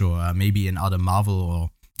 for sure. Maybe in other Marvel or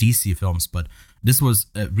DC films, but this was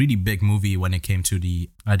a really big movie when it came to the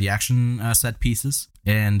action set pieces.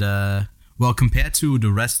 And, well, compared to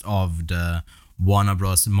the rest of the Warner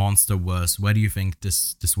Bros. Monsterverse, where do you think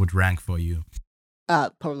this would rank for you?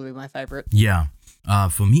 Probably my favorite. Yeah.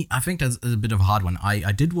 For me, I think that's a bit of a hard one.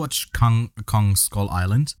 I did watch Kong Skull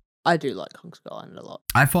Island. I do like Kong Skull Island a lot.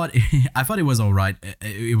 I thought it was alright.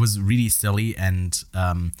 It was really silly and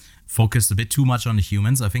focused a bit too much on the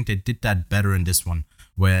humans. I think they did that better in this one,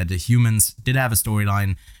 where the humans did have a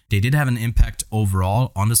storyline. They did have an impact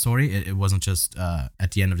overall on the story. It wasn't just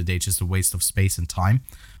at the end of the day just a waste of space and time.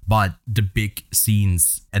 But the big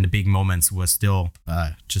scenes and the big moments were still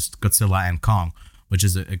just Godzilla and Kong, which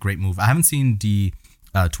is a great move. I haven't seen the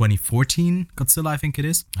 2014 Godzilla, I think it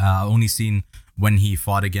is. I've only seen when he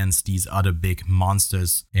fought against these other big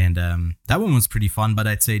monsters. And that one was pretty fun, but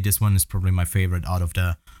I'd say this one is probably my favorite out of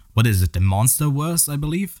the, what is it, the Monsterverse, I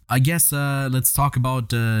believe. I guess let's talk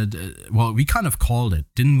about well, we kind of called it.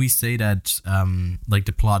 Didn't we say that like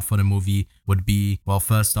the plot for the movie would be, well,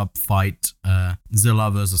 first up fight Zilla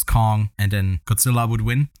versus Kong, and then Godzilla would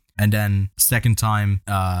win. And then second time,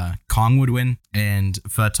 Kong would win. And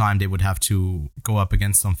third time, they would have to go up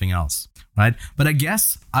against something else, right? But I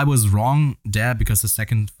guess I was wrong there, because the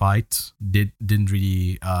second fight didn't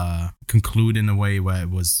really conclude in a way where it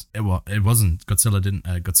wasn't.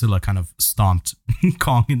 Godzilla kind of stomped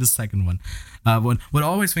Kong in the second one. What I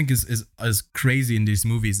always think is crazy in these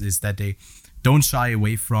movies is that they don't shy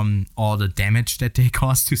away from all the damage that they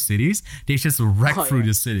cause to cities. They just wreck through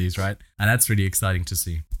the cities, right? And that's really exciting to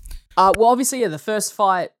see. Well, obviously, yeah, the first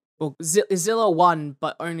fight, well, Zilla won,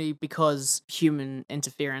 but only because human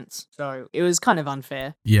interference. So it was kind of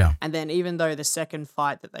unfair. Yeah. And then even though the second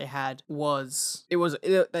fight that they had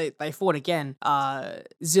they fought again,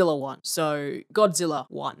 Zilla won. So Godzilla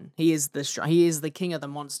won. He is the king of the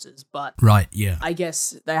monsters. But right, yeah. I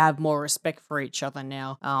guess they have more respect for each other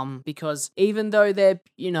now. Because even though they're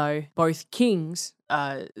both kings,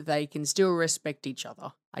 they can still respect each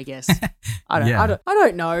other, I guess. I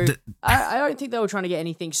don't know. I don't think they were trying to get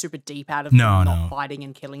anything super deep out of them not fighting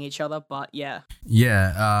and killing each other, but yeah.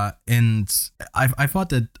 Yeah, and I thought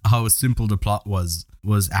that how simple the plot was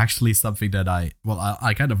actually something that I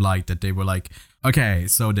kind of liked, that they were like, okay,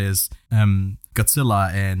 so there's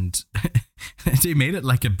Godzilla, and they made it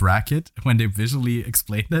like a bracket when they visually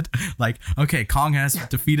explained it. Like, okay, Kong has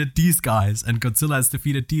defeated these guys and Godzilla has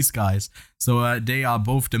defeated these guys. So they are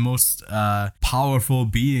both the most powerful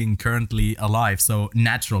being currently alive. So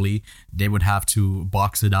naturally, they would have to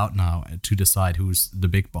box it out now to decide who's the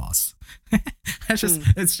big boss.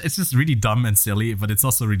 It's just really dumb and silly, but it's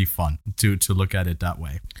also really fun to look at it that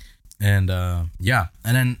way. And yeah,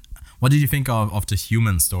 and then what did you think of the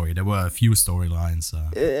human story? There were a few storylines.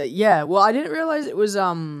 Yeah, well, I didn't realize it was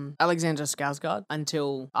Alexander Skarsgård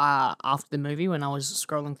until after the movie, when I was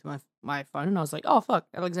scrolling through my phone, and I was like, oh, fuck,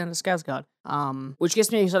 Alexander Skarsgård. which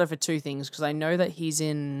gets me excited for two things, because I know that he's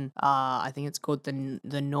in, I think it's called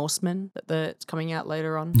the Norseman, that's coming out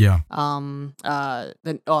later on. Yeah. The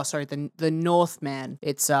Northman.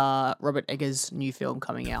 It's Robert Eggers' new film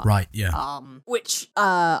coming out. Right. Yeah. Which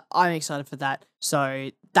I'm excited for that. So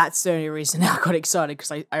that's the only reason I got excited,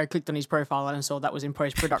 because I clicked on his profile and I saw that was in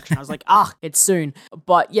post-production. I was like, it's soon.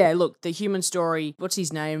 But yeah, look, the human story, what's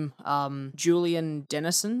his name? Julian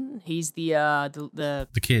Dennison. He's the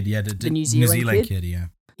kid, yeah, the New Zealand kid, yeah.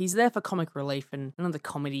 He's there for comic relief, and none of the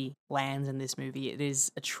comedy lands in this movie. It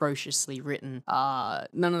is atrociously written.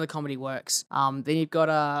 None of the comedy works. Then you've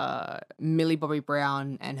got Millie Bobby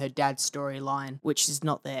Brown and her dad's storyline, which is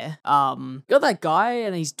not there. You got that guy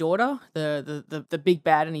and his daughter, the big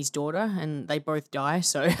bad and his daughter, and they both die.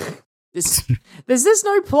 So there's just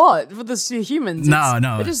no plot for the humans. No.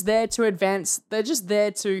 They're just there to advance. They're just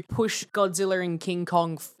there to push Godzilla and King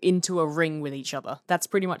Kong into a ring with each other. That's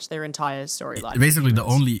pretty much their entire storyline. Basically, the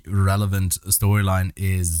only relevant storyline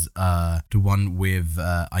is the one with,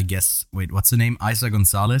 I guess, what's her name? Isa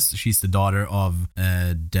Gonzalez. She's the daughter of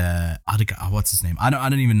what's his name? I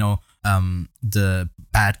don't even know. The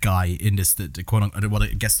bad guy in this, the quote unquote, well, I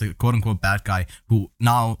guess the quote unquote bad guy who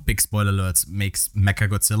now, big spoiler alerts, makes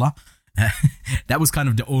Mechagodzilla. That was kind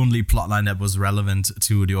of the only plotline that was relevant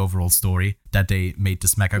to the overall story, that they made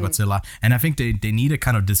this Mechagodzilla. And I think they needed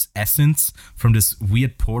kind of this essence from this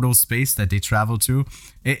weird portal space that they traveled to.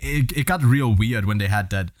 It got real weird when they had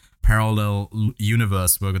that parallel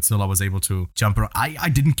universe where Godzilla was able to jump around. I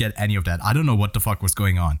didn't get any of that. I don't know what the fuck was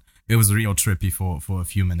going on. It was real trippy for a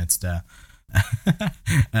few minutes there.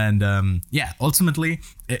 And ultimately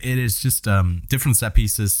it is just different set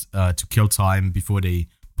pieces to kill time before they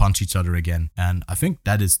punch each other again, and I think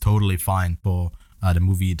that is totally fine for the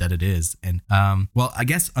movie that it is. And I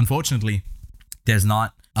guess unfortunately there's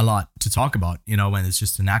not a lot to talk about, when it's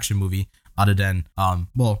just an action movie, other than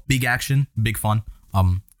big action, big fun.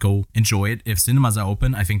 Go enjoy it if cinemas are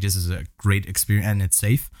open. I think this is a great experience, and it's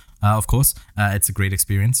safe. Of course, it's a great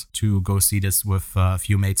experience to go see this with a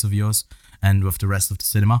few mates of yours and with the rest of the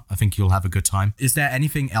cinema. I think you'll have a good time. Is there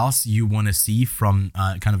anything else you want to see from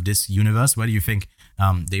kind of this universe? Where do you think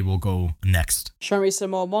they will go next? Show me some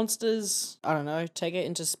more monsters. I don't know. Take it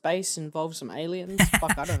into space. Involve some aliens.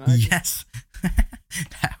 Fuck, I don't know. Yes.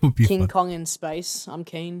 That would be King fun. Kong in space. I'm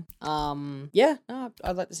keen.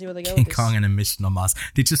 I'd like to see where they go King with this. Kong and a mission on Mars.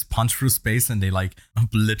 They just punch through space and they like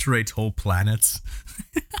obliterate whole planets.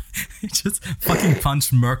 They just fucking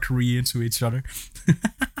punch Mercury into each other.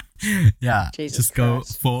 Yeah, Jesus just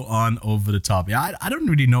Christ. go full on over the top. Yeah, I don't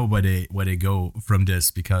really know where they go from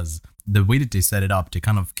this, because the way that they set it up, they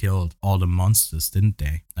kind of killed all the monsters, didn't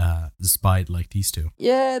they? Despite like these two.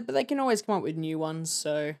 Yeah, but they can always come up with new ones,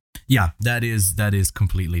 so... Yeah, that is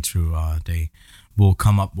completely true. They will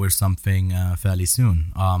come up with something fairly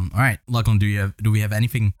soon. All right, Lachlan, do we have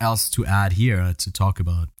anything else to add here to talk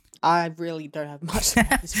about? I really don't have much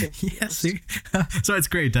about this film. Yes, see? So it's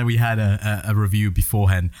great that we had a review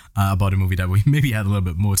beforehand about a movie that we maybe had a little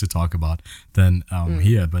bit more to talk about than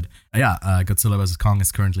here. But Godzilla vs. Kong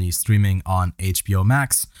is currently streaming on HBO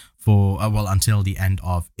Max for until the end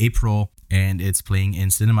of April, and it's playing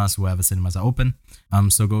in cinemas wherever cinemas are open.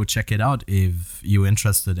 So go check it out if you're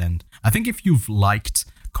interested. And I think if you've liked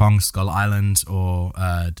Kong Skull Island or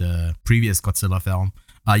the previous Godzilla film,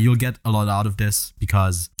 you'll get a lot out of this,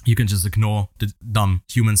 because you can just ignore the dumb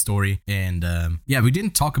human story. And we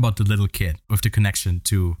didn't talk about the little kid with the connection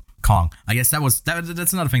to Kong. I guess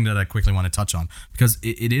that's another thing that I quickly want to touch on, because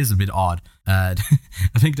it is a bit odd. I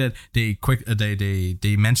think that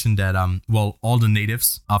they mentioned that all the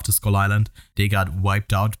natives after Skull Island, they got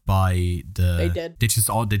wiped out by the... They did. They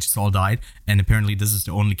just all died, and apparently this is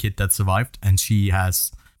the only kid that survived, and she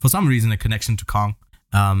has, for some reason, a connection to Kong.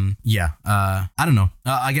 I don't know.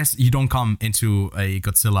 I guess you don't come into a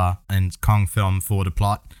Godzilla and Kong film for the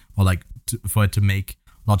plot, or like for it to make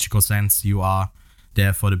logical sense. You are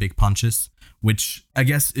there for the big punches, which I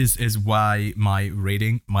guess is why my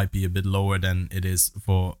rating might be a bit lower than it is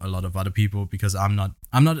for a lot of other people, because I'm not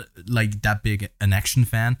like that big an action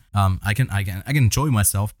fan. I can enjoy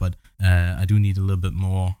myself, but I do need a little bit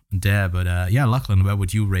more there. But Lachlan, where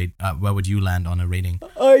would you land on a rating?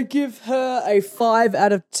 I give her a 5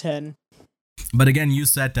 out of 10. But again, you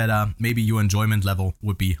said that maybe your enjoyment level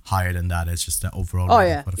would be higher than that. It's just the overall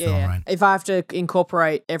rating for the film, right? If I have to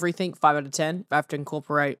incorporate everything, 5 out of 10. If I have to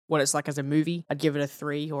incorporate what it's like as a movie, I'd give it a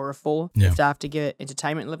 3 or a 4. Yeah. If I have to give it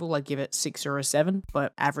entertainment level, I'd give it 6 or a 7,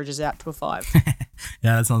 but averages out to a 5.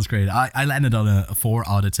 Yeah, that sounds great. I landed on a 4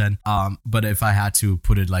 out of 10. But if I had to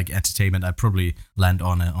put it like entertainment, I'd probably land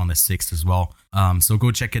on a 6 as well. So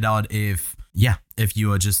go check it out if yeah, if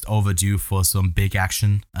you are just overdue for some big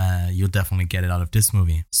action, you'll definitely get it out of this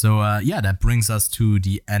movie. So yeah, that brings us to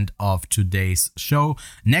the end of today's show.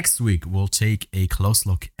 Next week, we'll take a close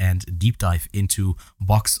look and deep dive into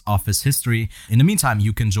box office history. In the meantime,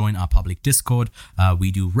 you can join our public Discord.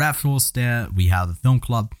 We do raffles there. We have a film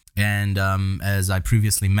club. And as I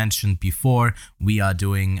previously mentioned before, we are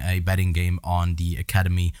doing a betting game on the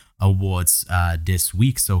Academy Awards this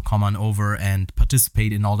week. So come on over and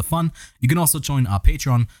participate in all the fun. You can also join our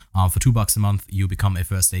Patreon. For $2 a month, you become a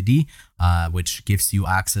first AD, which gives you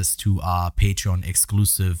access to our Patreon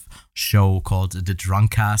exclusive show called The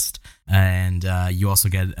Drunkcast. And you also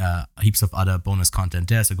get heaps of other bonus content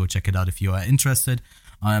there. So go check it out if you are interested.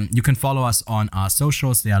 You can follow us on our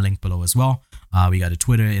socials. They are linked below as well. We got a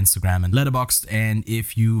Twitter, Instagram, and Letterboxd. And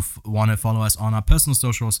if you want to follow us on our personal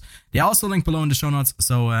socials, they are also linked below in the show notes.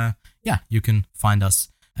 So yeah, you can find us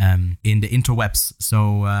in the interwebs.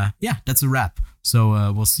 So yeah, that's a wrap.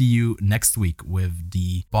 So we'll see you next week with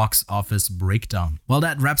the box office breakdown. Well,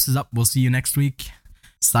 that wraps us up. We'll see you next week.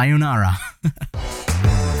 Sayonara.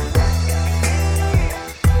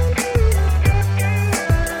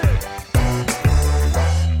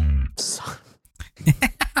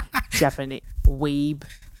 Japanese weeb.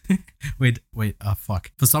 Wait,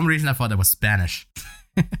 fuck. For some reason I thought that was Spanish.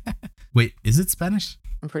 Wait, is it Spanish?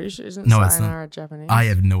 I'm pretty sure isn't No, it's sayonara not. Japanese? I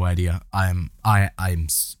have no idea. I'm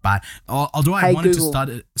bad. Although I Hey, wanted Google.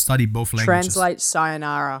 to study both languages. Translate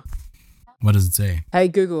sayonara. What does it say? Hey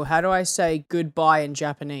Google, how do I say goodbye in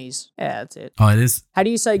Japanese? Yeah, that's it. Oh, it is How do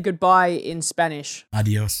you say goodbye in Spanish?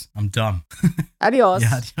 adios. I'm dumb. Adios.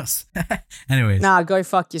 Yeah, adios. Anyways. Nah, go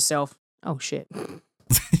fuck yourself. Oh shit.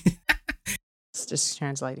 It's just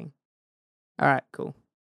translating. All right, cool.